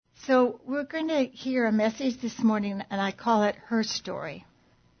So we're going to hear a message this morning, and I call it Her Story.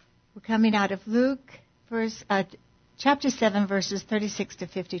 We're coming out of Luke, chapter 7, verses 36 to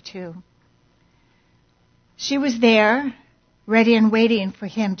 52. She was there, ready and waiting for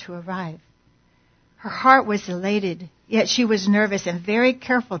him to arrive. Her heart was elated, yet she was nervous and very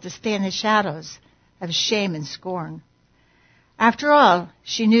careful to stay in the shadows of shame and scorn. After all,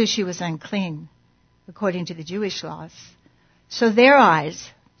 she knew she was unclean, according to the Jewish laws. So their eyes,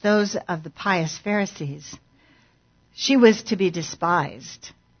 those of the pious Pharisees, she was to be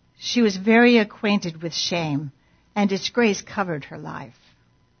despised. She was very acquainted with shame, and disgrace covered her life.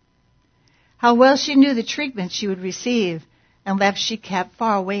 How well she knew the treatment she would receive, and left she kept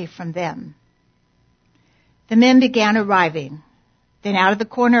far away from them. The men began arriving. Then out of the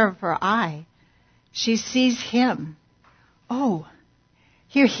corner of her eye, she sees him. Oh,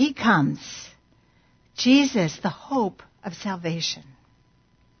 here he comes. Jesus, the hope of salvation.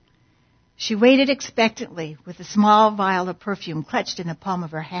 She waited expectantly with a small vial of perfume clutched in the palm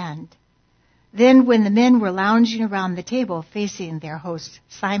of her hand. Then, when the men were lounging around the table facing their host,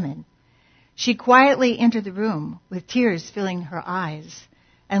 Simon, she quietly entered the room with tears filling her eyes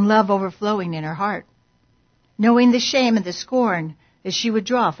and love overflowing in her heart, knowing the shame and the scorn that she would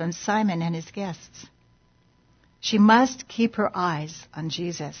draw from Simon and his guests. She must keep her eyes on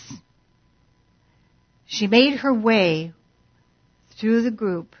Jesus. She made her way through the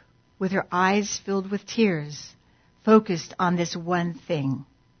group with her eyes filled with tears, focused on this one thing.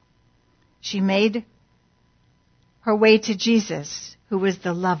 She made her way to Jesus, who was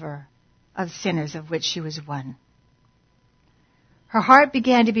the lover of sinners, of which she was one. Her heart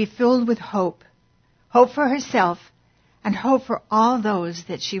began to be filled with hope for herself and hope for all those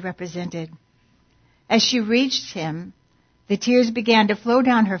that she represented. As she reached him, the tears began to flow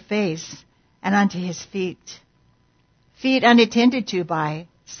down her face and onto his feet unattended to by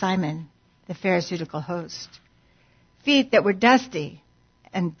Simon, the pharisaical host. Feet that were dusty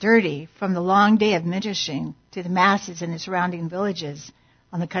and dirty from the long day of ministering to the masses in the surrounding villages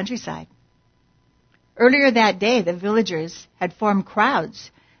on the countryside. Earlier that day, the villagers had formed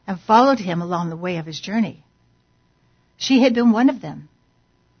crowds and followed him along the way of his journey. She had been one of them.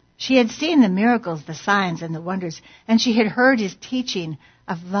 She had seen the miracles, the signs, and the wonders, and she had heard his teaching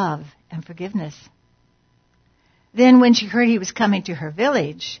of love and forgiveness. Then when she heard he was coming to her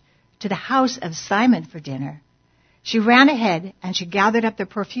village, to the house of Simon for dinner, she ran ahead and she gathered up the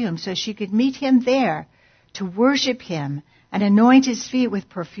perfume so she could meet him there to worship him and anoint his feet with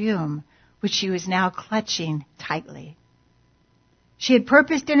perfume, which she was now clutching tightly. She had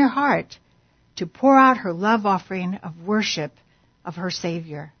purposed in her heart to pour out her love offering of worship of her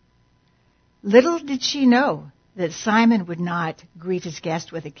Savior. Little did she know that Simon would not greet his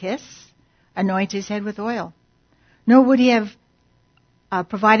guest with a kiss, anoint his head with oil, nor would he have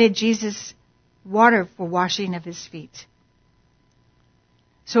provided Jesus water for washing of his feet.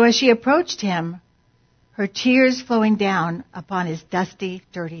 So as she approached him, her tears flowing down upon his dusty,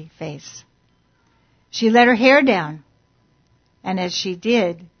 dirty face, she let her hair down, and as she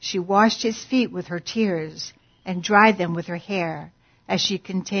did, she washed his feet with her tears and dried them with her hair as she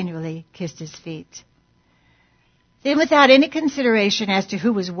continually kissed his feet. Then, without any consideration as to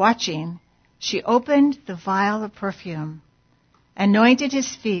who was watching, she opened the vial of perfume, anointed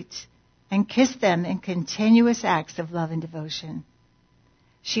his feet, and kissed them in continuous acts of love and devotion.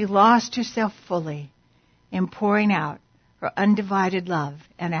 She lost herself fully in pouring out her undivided love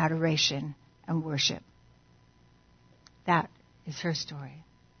and adoration and worship. That is her story.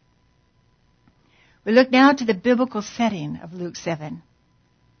 We look now to the biblical setting of Luke 7.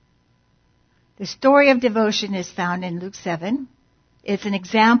 The story of devotion is found in Luke 7. It's an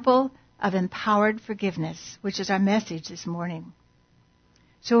example of empowered forgiveness, which is our message this morning.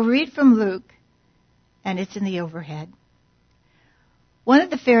 So we'll read from Luke, and it's in the overhead. One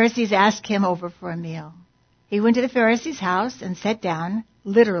of the Pharisees asked him over for a meal. He went to the Pharisee's house and sat down,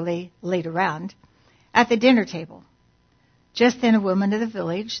 literally laid around, at the dinner table. Just then a woman of the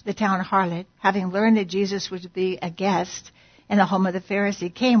village, the town harlot, having learned that Jesus would be a guest in the home of the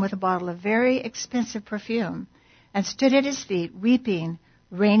Pharisee, came with a bottle of very expensive perfume and stood at his feet, weeping,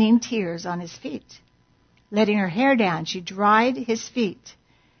 raining tears on his feet. Letting her hair down, she dried his feet,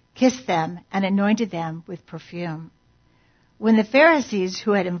 kissed them, and anointed them with perfume. When the Pharisees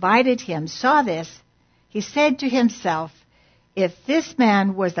who had invited him saw this, he said to himself, "If this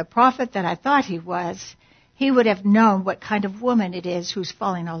man was the prophet that I thought he was, he would have known what kind of woman it is who's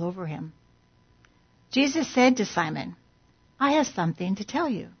falling all over him." Jesus said to Simon, "I have something to tell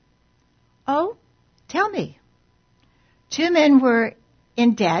you." "Oh, tell me." 2 men were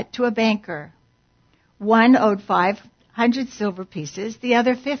in debt to a banker. One owed 100 silver pieces, the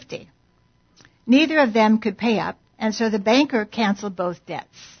other 50. Neither of them could pay up, and so the banker canceled both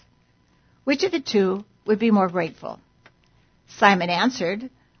debts. Which of the two would be more grateful? Simon answered,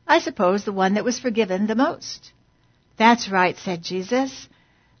 I suppose the one that was forgiven the most. That's right, said Jesus.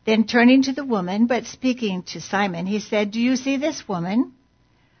 Then turning to the woman, but speaking to Simon, he said, Do you see this woman?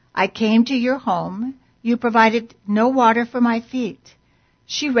 I came to your home. You provided no water for my feet.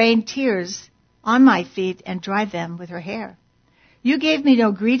 She rained tears on my feet and dried them with her hair. You gave me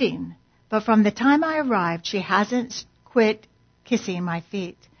no greeting, but from the time I arrived, she hasn't quit kissing my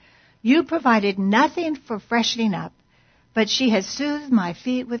feet. You provided nothing for freshening up, but she has soothed my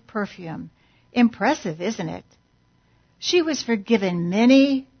feet with perfume. Impressive, isn't it? She was forgiven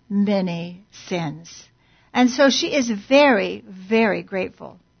many, many sins, and so she is very, very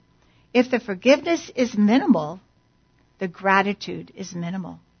grateful. If the forgiveness is minimal, the gratitude is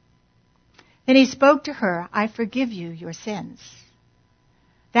minimal. Then he spoke to her, I forgive you your sins.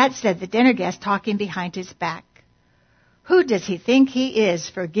 That said the dinner guest talking behind his back. Who does he think he is,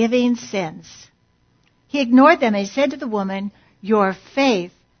 forgiving sins? He ignored them and he said to the woman, Your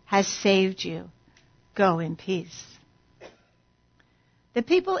faith has saved you. Go in peace. The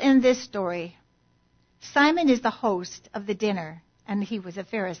people in this story, Simon is the host of the dinner, and he was a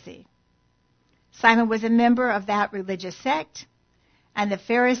Pharisee. Simon was a member of that religious sect, and the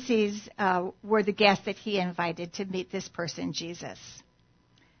Pharisees were the guests that he invited to meet this person, Jesus.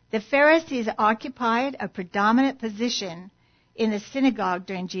 The Pharisees occupied a predominant position in the synagogue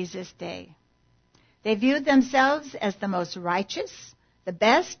during Jesus' day. They viewed themselves as the most righteous, the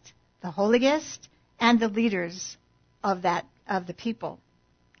best, the holiest, and the leaders of the people.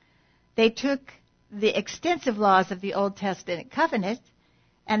 They took the extensive laws of the Old Testament covenant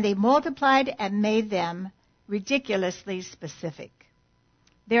and they multiplied and made them ridiculously specific.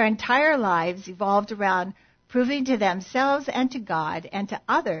 Their entire lives evolved around proving to themselves and to God and to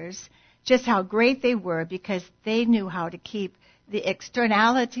others just how great they were because they knew how to keep the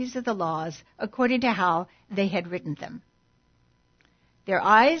externalities of the laws according to how they had written them. Their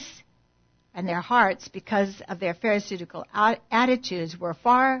eyes and their hearts, because of their pharisaical attitudes, were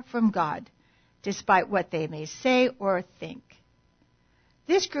far from God, despite what they may say or think.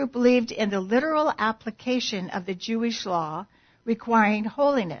 This group believed in the literal application of the Jewish law requiring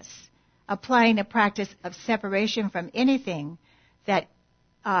holiness, applying a practice of separation from anything that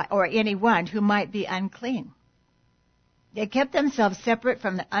or anyone who might be unclean. They kept themselves separate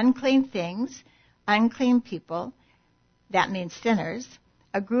from the unclean things, unclean people, that means sinners,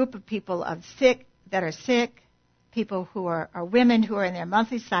 a group of people that are sick, people who are women who are in their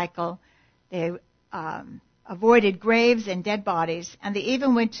monthly cycle. They avoided graves and dead bodies, and they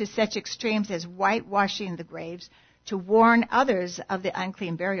even went to such extremes as whitewashing the graves to warn others of the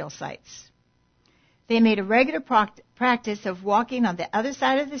unclean burial sites. They made a regular practice of walking on the other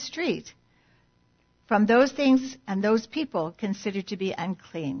side of the street from those things and those people considered to be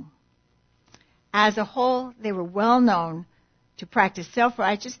unclean. As a whole, they were well known to practice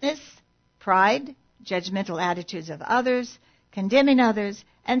self-righteousness, pride, judgmental attitudes of others, condemning others,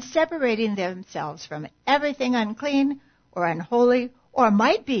 and separating themselves from everything unclean or unholy or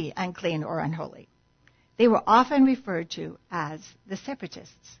might be unclean or unholy. They were often referred to as the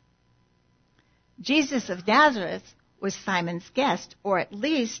separatists. Jesus of Nazareth was Simon's guest, or at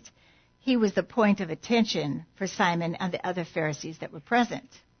least he was the point of attention for Simon and the other Pharisees that were present.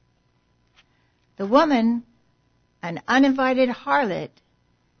 The woman, an uninvited harlot,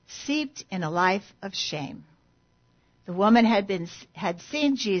 seeped in a life of shame. The woman had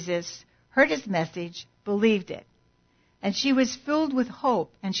seen Jesus, heard his message, believed it. And she was filled with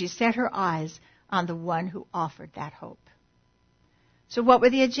hope, and she set her eyes on the one who offered that hope. So what were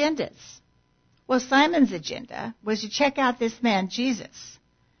the agendas? Well, Simon's agenda was to check out this man, Jesus.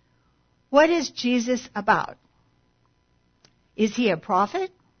 What is Jesus about? Is he a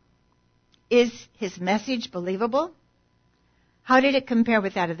prophet? Is his message believable? How did it compare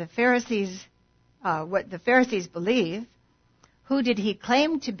with that of the Pharisees, what the Pharisees believe? Who did he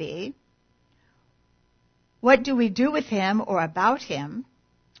claim to be? What do we do with him or about him?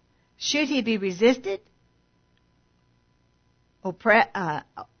 Should he be resisted,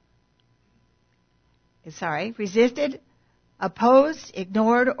 opposed,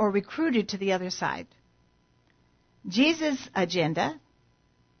 ignored, or recruited to the other side? Jesus' agenda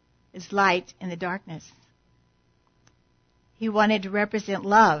is light in the darkness. He wanted to represent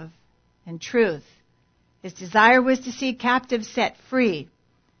love and truth. His desire was to see captives set free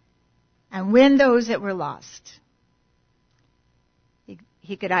and win those that were lost.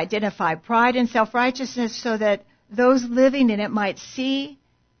 He could identify pride and self-righteousness so that those living in it might see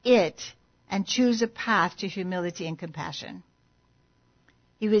it and choose a path to humility and compassion.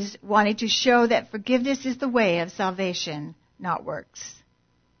 He was wanting to show that forgiveness is the way of salvation, not works.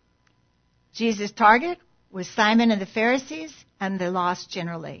 Jesus' target was Simon and the Pharisees and the lost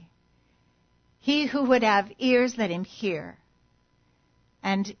generally. He who would have ears, let him hear.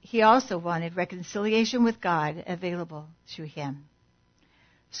 And he also wanted reconciliation with God available to him.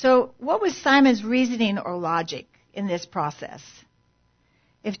 So what was Simon's reasoning or logic in this process?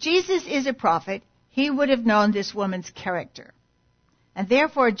 If Jesus is a prophet, he would have known this woman's character. And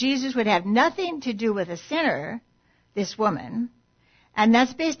therefore, Jesus would have nothing to do with a sinner, this woman. And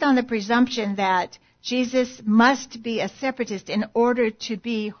that's based on the presumption that Jesus must be a separatist in order to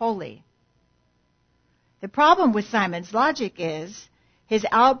be holy. The problem with Simon's logic is his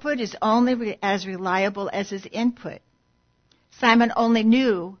output is only as reliable as his input. Simon only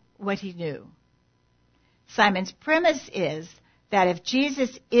knew what he knew. Simon's premise is that if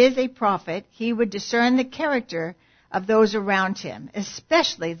Jesus is a prophet, he would discern the character of those around him,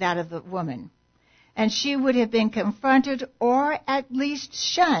 especially that of the woman. And she would have been confronted or at least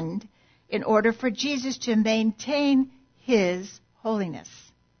shunned in order for Jesus to maintain his holiness.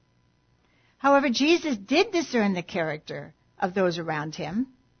 However, Jesus did discern the character of those around him.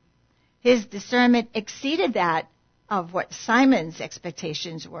 His discernment exceeded that of what Simon's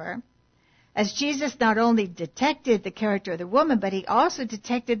expectations were, as Jesus not only detected the character of the woman, but he also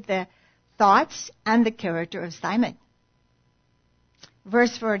detected the thoughts and the character of Simon.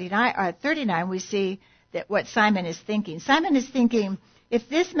 Verse 39, we see that what Simon is thinking. Simon is thinking, if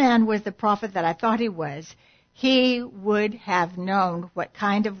this man was the prophet that I thought he was, he would have known what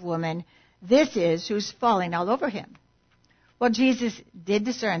kind of woman this is who's falling all over him. Well, Jesus did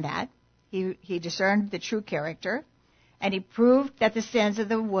discern that. He discerned the true character, and he proved that the sins of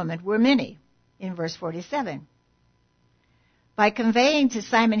the woman were many in verse 47. By conveying to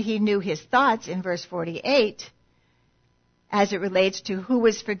Simon he knew his thoughts in verse 48, as it relates to who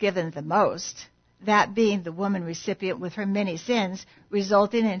was forgiven the most, that being the woman recipient with her many sins,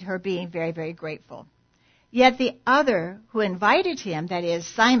 resulting in her being very, very grateful. Yet the other who invited him, that is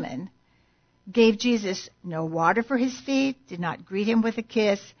Simon, gave Jesus no water for his feet, did not greet him with a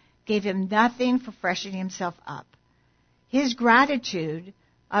kiss, gave him nothing for freshening himself up. His gratitude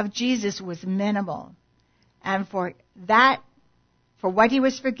of Jesus was minimal. And for what he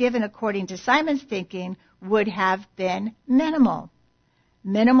was forgiven according to Simon's thinking would have been minimal.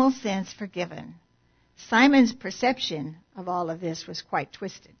 Minimal sins forgiven. Simon's perception of all of this was quite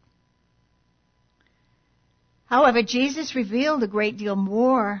twisted. However, Jesus revealed a great deal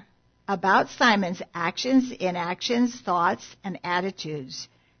more about Simon's actions, inactions, thoughts, and attitudes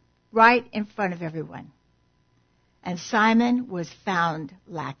right in front of everyone. And Simon was found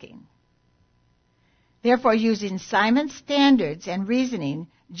lacking. Therefore, using Simon's standards and reasoning,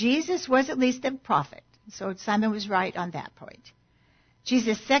 Jesus was at least a prophet. So Simon was right on that point.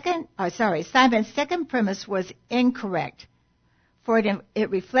 Simon's second premise was incorrect, for it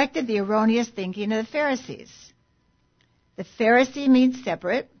reflected the erroneous thinking of the Pharisees. The Pharisee means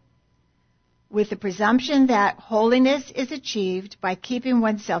separate, with the presumption that holiness is achieved by keeping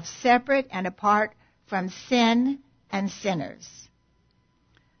oneself separate and apart from sin and sinners.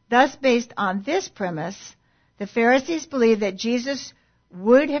 Thus, based on this premise, the Pharisees believed that Jesus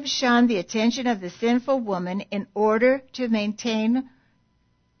would have shunned the attention of the sinful woman in order to maintain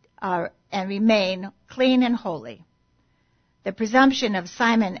and remain clean and holy. The presumption of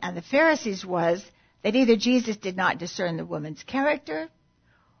Simon and the Pharisees was that either Jesus did not discern the woman's character,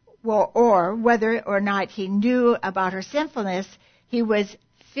 or whether or not he knew about her sinfulness, he was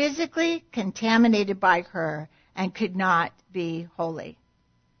physically contaminated by her and could not be holy.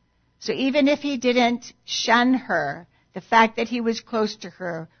 So even if he didn't shun her, the fact that he was close to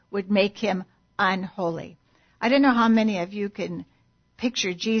her would make him unholy. I don't know how many of you can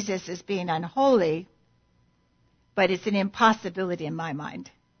picture Jesus as being unholy, but it's an impossibility in my mind.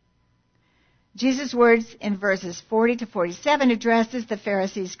 Jesus' words in verses 40 to 47 addresses the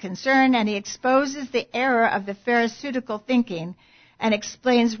Pharisees' concern, and he exposes the error of the Pharisaical thinking and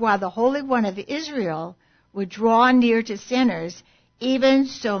explains why the Holy One of Israel would draw near to sinners even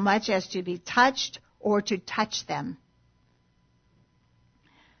so much as to be touched or to touch them.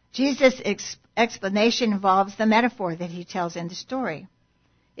 Jesus' explanation involves the metaphor that he tells in the story.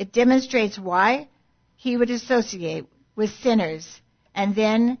 It demonstrates why he would associate with sinners, and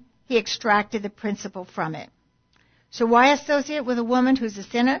then he extracted the principle from it. So why associate with a woman who's a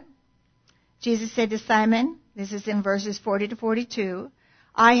sinner? Jesus said to Simon, this is in verses 40 to 42,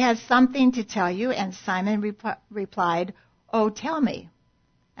 I have something to tell you. And Simon replied, oh, tell me.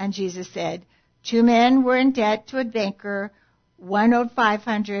 And Jesus said, 2 men were in debt to a banker. One owed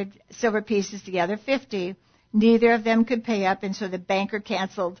 500 silver pieces, the other 50. Neither of them could pay up, and so the banker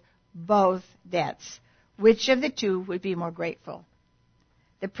canceled both debts. Which of the two would be more grateful?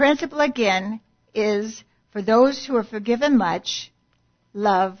 The principle again is, for those who are forgiven much,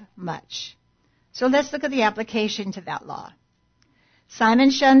 love much. So let's look at the application to that law. Simon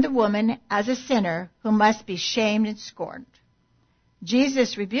shunned the woman as a sinner who must be shamed and scorned.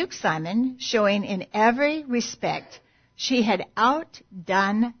 Jesus rebuked Simon, showing in every respect she had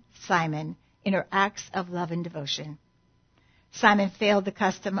outdone Simon in her acts of love and devotion. Simon failed the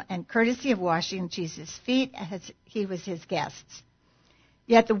custom and courtesy of washing Jesus' feet as he was his guest.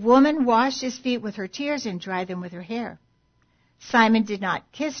 Yet the woman washed his feet with her tears and dried them with her hair. Simon did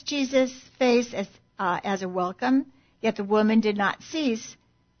not kiss Jesus' face as a welcome, yet the woman did not cease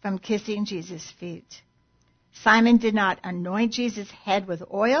from kissing Jesus' feet. Simon did not anoint Jesus' head with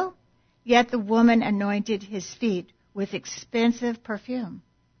oil, yet the woman anointed his feet with expensive perfume.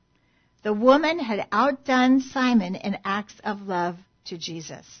 The woman had outdone Simon in acts of love to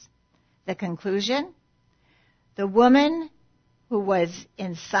Jesus. The conclusion? The woman who was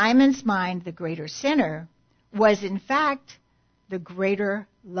in Simon's mind the greater sinner was in fact the greater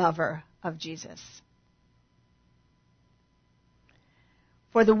lover of Jesus.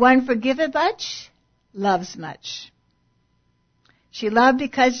 For the one forgiven much loves much. She loved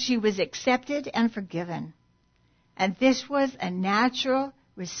because she was accepted and forgiven. And this was a natural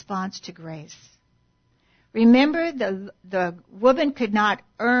response to grace. Remember, the woman could not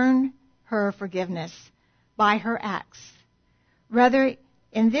earn her forgiveness by her acts. Rather,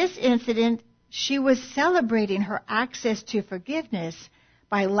 in this incident, she was celebrating her access to forgiveness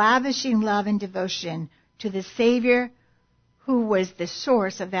by lavishing love and devotion to the Savior who was the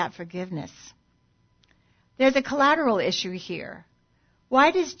source of that forgiveness. There's a collateral issue here.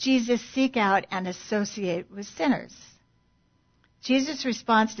 Why does Jesus seek out and associate with sinners? Jesus'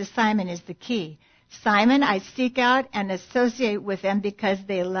 response to Simon is the key. Simon, I seek out and associate with them because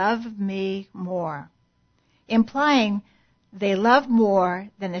they love me more. Implying they love more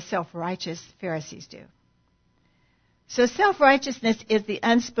than the self-righteous Pharisees do. So self-righteousness is the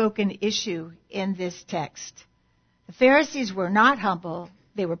unspoken issue in this text. The Pharisees were not humble.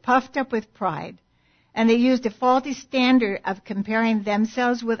 They were puffed up with pride. And they used a faulty standard of comparing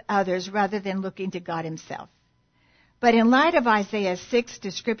themselves with others rather than looking to God himself. But in light of Isaiah 6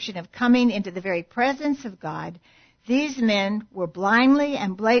 description of coming into the very presence of God, these men were blindly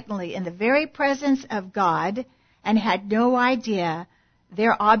and blatantly in the very presence of God and had no idea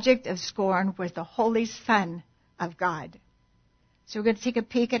their object of scorn was the Holy Son of God. So we're going to take a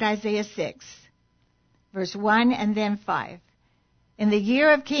peek at Isaiah 6, verse 1 and then 5. In the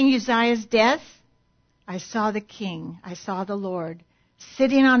year of King Uzziah's death, I saw the King, I saw the Lord,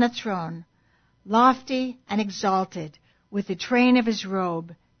 sitting on a throne, lofty and exalted, with the train of his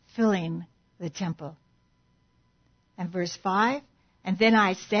robe filling the temple. And verse 5, and then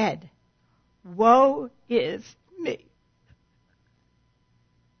I said, woe is me.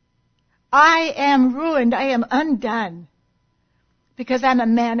 I am ruined, I am undone, because I'm a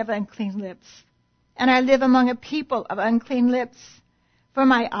man of unclean lips, and I live among a people of unclean lips, for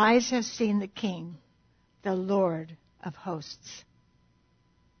my eyes have seen the King, the Lord of hosts.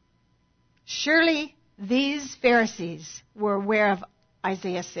 Surely these Pharisees were aware of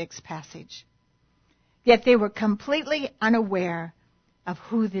Isaiah 6 passage, yet they were completely unaware of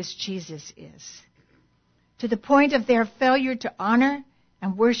who this Jesus is, to the point of their failure to honor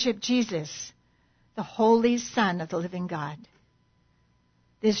and worship Jesus, the Holy Son of the living God.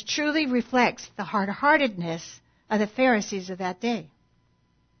 This truly reflects the hard-heartedness of the Pharisees of that day.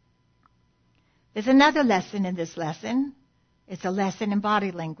 There's another lesson in this lesson. It's a lesson in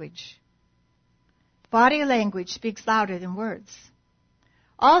body language. Body language speaks louder than words.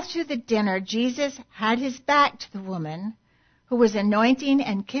 All through the dinner, Jesus had his back to the woman who was anointing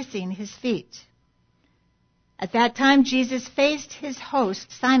and kissing his feet. At that time, Jesus faced his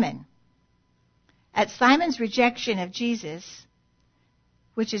host, Simon. At Simon's rejection of Jesus,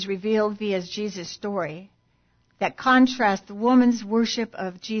 which is revealed via Jesus' story, that contrasts the woman's worship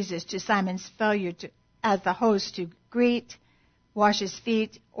of Jesus to Simon's failure as the host to greet, wash his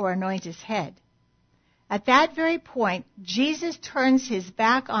feet, or anoint his head. At that very point, Jesus turns his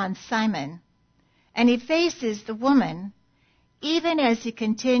back on Simon, and he faces the woman, even as he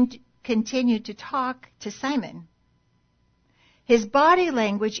continued to talk to Simon. His body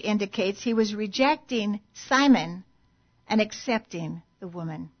language indicates he was rejecting Simon and accepting the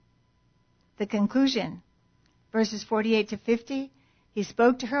woman. The conclusion, verses 48 to 50, he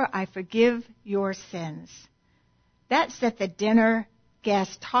spoke to her, I forgive your sins. That set the dinner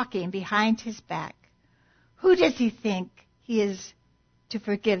guest talking behind his back. Who does he think he is to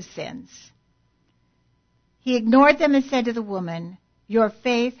forgive sins. He ignored them and said to the woman, "Your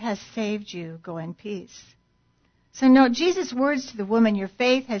faith has saved you. Go in peace." So note Jesus' words to the woman, "Your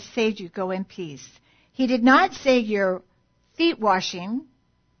faith has saved you. Go in peace." He did not say your feet washing,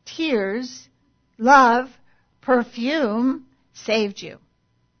 tears, love, perfume saved you.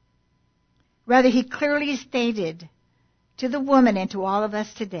 Rather, he clearly stated to the woman and to all of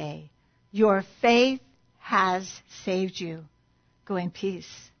us today, "Your faith has saved you. Go in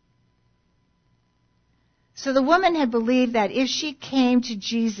peace." So the woman had believed that if she came to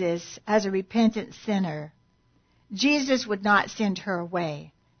Jesus as a repentant sinner, Jesus would not send her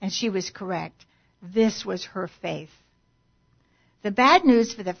away. And she was correct. This was her faith. The bad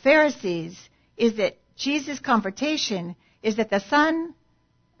news for the Pharisees is that Jesus' confrontation is that the Son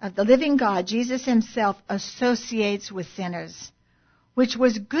of the living God, Jesus himself, associates with sinners, which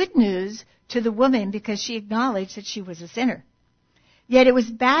was good news to the woman because she acknowledged that she was a sinner. Yet it was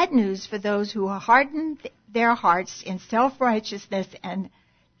bad news for those who hardened their hearts in self-righteousness and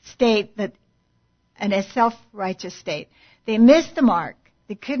a self-righteous state. They missed the mark.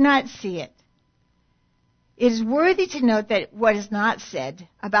 They could not see it. It is worthy to note that what is not said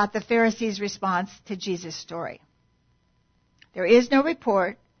about the Pharisees' response to Jesus' story. There is no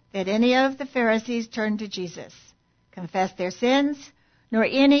report that any of the Pharisees turned to Jesus, confessed their sins, nor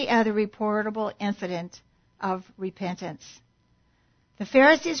any other reportable incident of repentance. The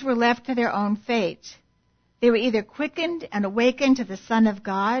Pharisees were left to their own fate. They were either quickened and awakened to the Son of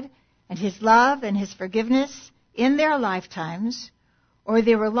God and his love and his forgiveness in their lifetimes, or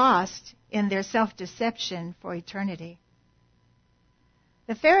they were lost in their self-deception for eternity.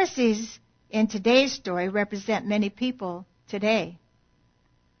 The Pharisees in today's story represent many people today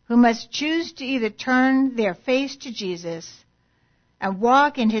who must choose to either turn their face to Jesus and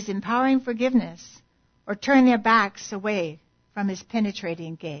walk in his empowering forgiveness, or turn their backs away from his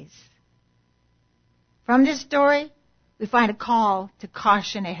penetrating gaze. From this story, we find a call to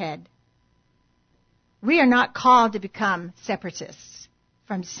caution ahead. We are not called to become separatists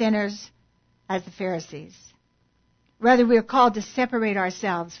from sinners as the Pharisees. Rather, we are called to separate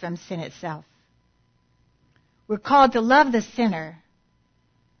ourselves from sin itself. We're called to love the sinner,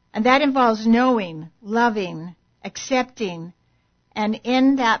 and that involves knowing, loving, accepting, and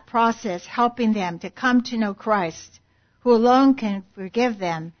in that process helping them to come to know Christ, who alone can forgive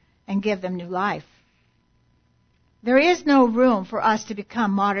them and give them new life. There is no room for us to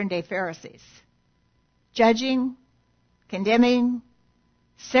become modern-day Pharisees, judging, condemning,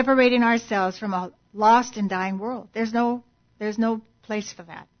 separating ourselves from a lost and dying world. There's no place for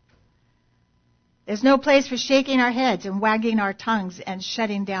that. There's no place for shaking our heads and wagging our tongues and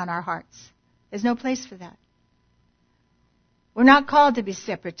shutting down our hearts. There's no place for that. We're not called to be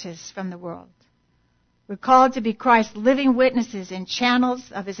separatists from the world. We're called to be Christ's living witnesses and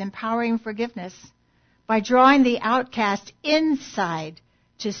channels of his empowering forgiveness by drawing the outcast inside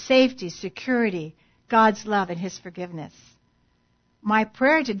to safety, security, God's love, and his forgiveness. My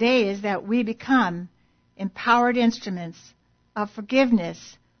prayer today is that we become empowered instruments of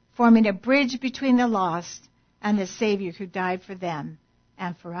forgiveness, forming a bridge between the lost and the Savior who died for them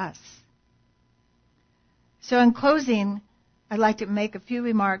and for us. So in closing, I'd like to make a few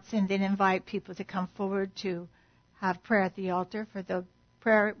remarks and then invite people to come forward to have prayer at the altar for the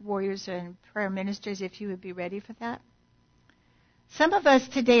prayer warriors and prayer ministers, if you would be ready for that. Some of us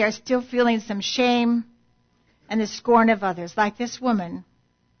today are still feeling some shame and the scorn of others, like this woman.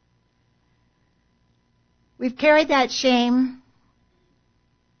 We've carried that shame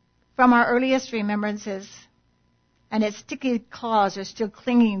from our earliest remembrances, and its sticky claws are still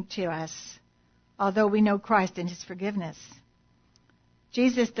clinging to us, although we know Christ and his forgiveness.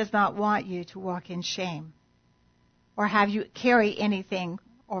 Jesus does not want you to walk in shame or have you carry anything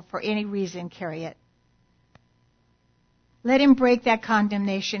or for any reason carry it. Let him break that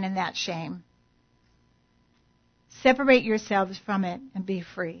condemnation and that shame. Separate yourselves from it and be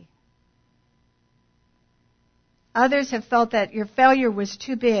free. Others have felt that your failure was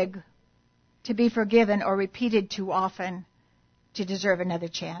too big to be forgiven or repeated too often to deserve another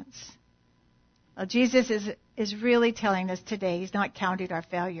chance. Well, Jesus is really telling us today he's not counting our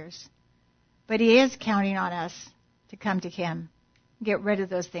failures, but he is counting on us to come to him, get rid of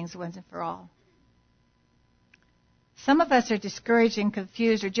those things once and for all. Some of us are discouraged and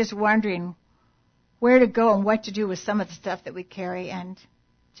confused or just wondering where to go and what to do with some of the stuff that we carry, and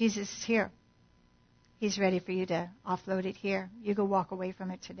Jesus is here. He's ready for you to offload it here. You go walk away from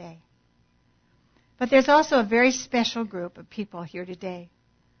it today. But there's also a very special group of people here today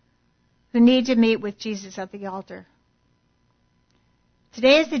who need to meet with Jesus at the altar.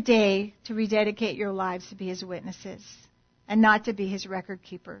 Today is the day to rededicate your lives to be his witnesses. and not to be his record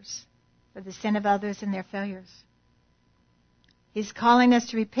keepers for the sin of others and their failures. He's calling us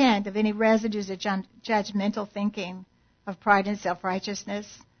to repent of any residues of judgmental thinking, of pride and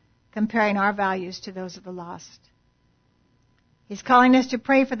self-righteousness, comparing our values to those of the lost. He's calling us to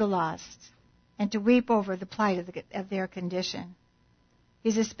pray for the lost and to weep over the plight of their condition.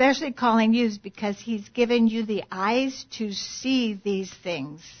 He's especially calling you because he's given you the eyes to see these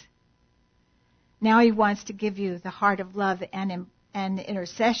things. Now he wants to give you the heart of love and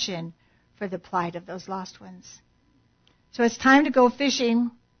intercession for the plight of those lost ones. So it's time to go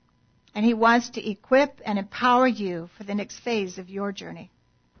fishing, and he wants to equip and empower you for the next phase of your journey.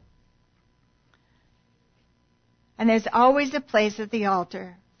 And there's always a place at the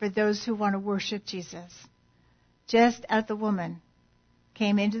altar for those who want to worship Jesus, just as the woman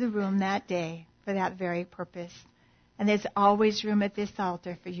came into the room that day for that very purpose. And there's always room at this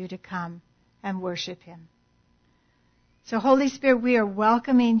altar for you to come and worship him. So Holy Spirit, we are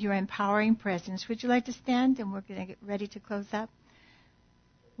welcoming your empowering presence. Would you like to stand? And we're going to get ready to close up.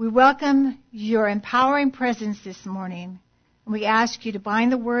 We welcome your empowering presence this morning. And we ask you to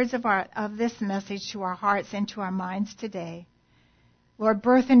bind the words of this message to our hearts and to our minds today. Lord,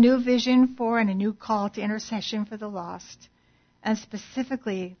 birth a new vision for and a new call to intercession for the lost. And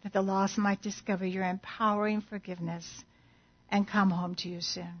specifically that the lost might discover your empowering forgiveness and come home to you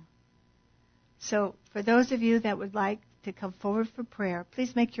soon. So for those of you that would like to come forward for prayer,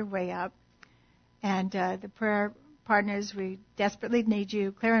 please make your way up. And the prayer partners, we desperately need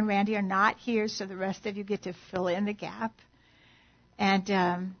you. Claire and Randy are not here, so the rest of you get to fill in the gap.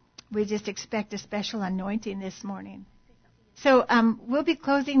 And we just expect a special anointing this morning. So we'll be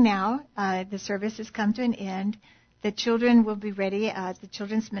closing now. The service has come to an end. The children will be ready. The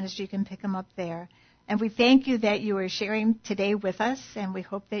children's ministry, you can pick them up there. And we thank you that you are sharing today with us, and we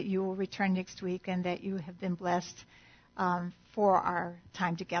hope that you will return next week and that you have been blessed for our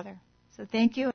time together. So thank you.